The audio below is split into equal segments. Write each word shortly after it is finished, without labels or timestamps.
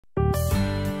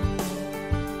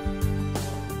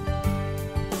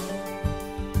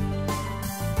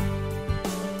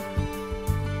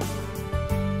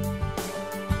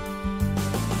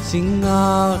Sing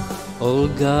out, all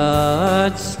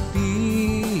God's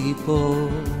people.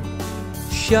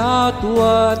 Shout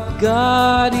what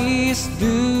God is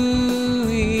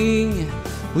doing.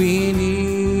 We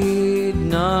need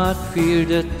not fear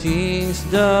the things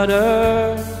that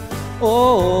are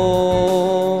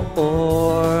or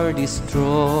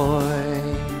destroy.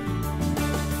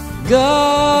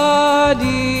 God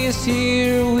is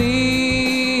here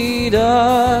with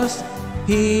us,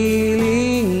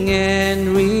 healing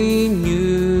and renewing.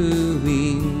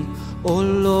 Oh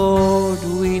Lord,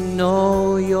 we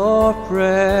know your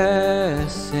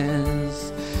presence.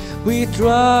 We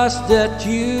trust that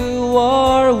you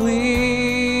are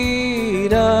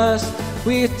with us.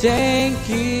 We thank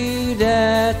you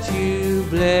that you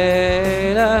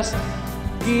bless us,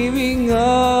 giving us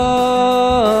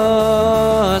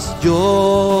joy.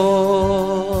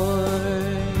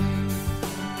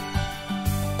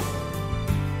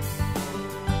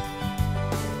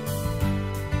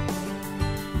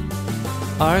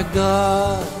 Our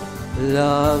God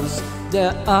loves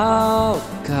the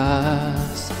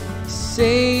outcast,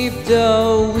 save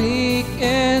the weak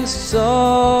and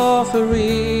suffering,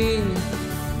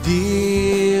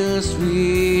 deals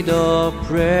with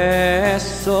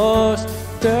oppressors,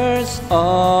 turns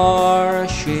our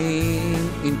shame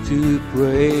into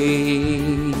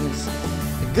praise.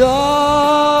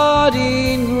 God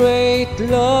in great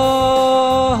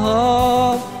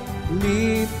love,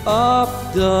 lift up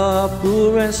the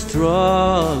poor and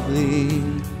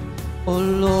struggling. Oh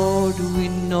Lord, we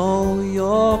know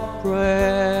your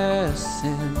presence.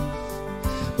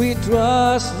 We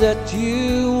trust that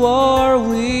you are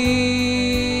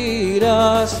with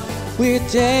us. We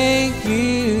thank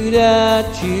you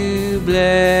that you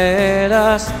bless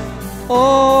us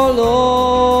all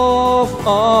of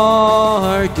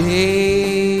our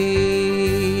days.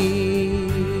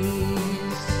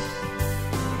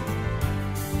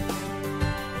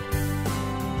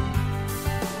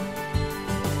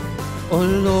 Oh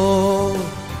Lord,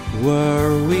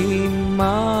 were we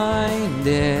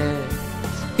minded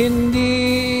in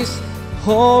this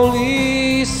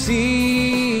holy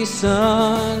season,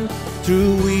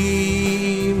 through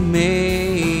we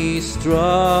may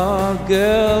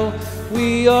struggle,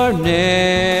 we are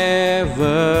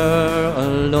never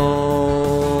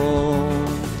alone.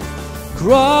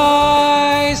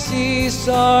 Christ is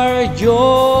our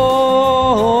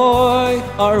joy,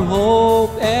 our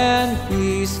hope and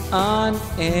peace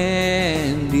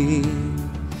unending.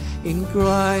 In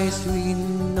Christ we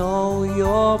know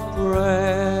your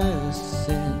presence.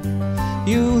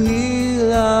 You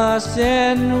heal us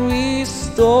and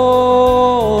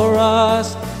restore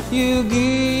us. You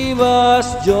give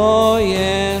us joy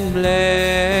and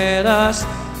bless us.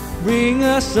 Bring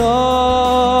us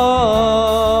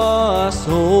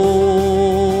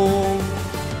home.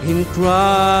 In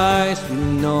Christ we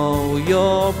know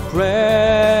your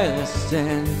presence.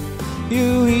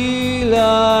 You heal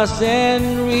us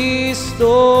and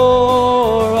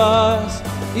restore us.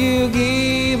 You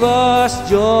give us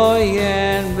joy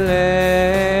and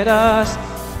bless us.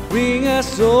 Bring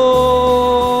us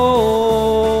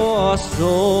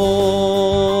home.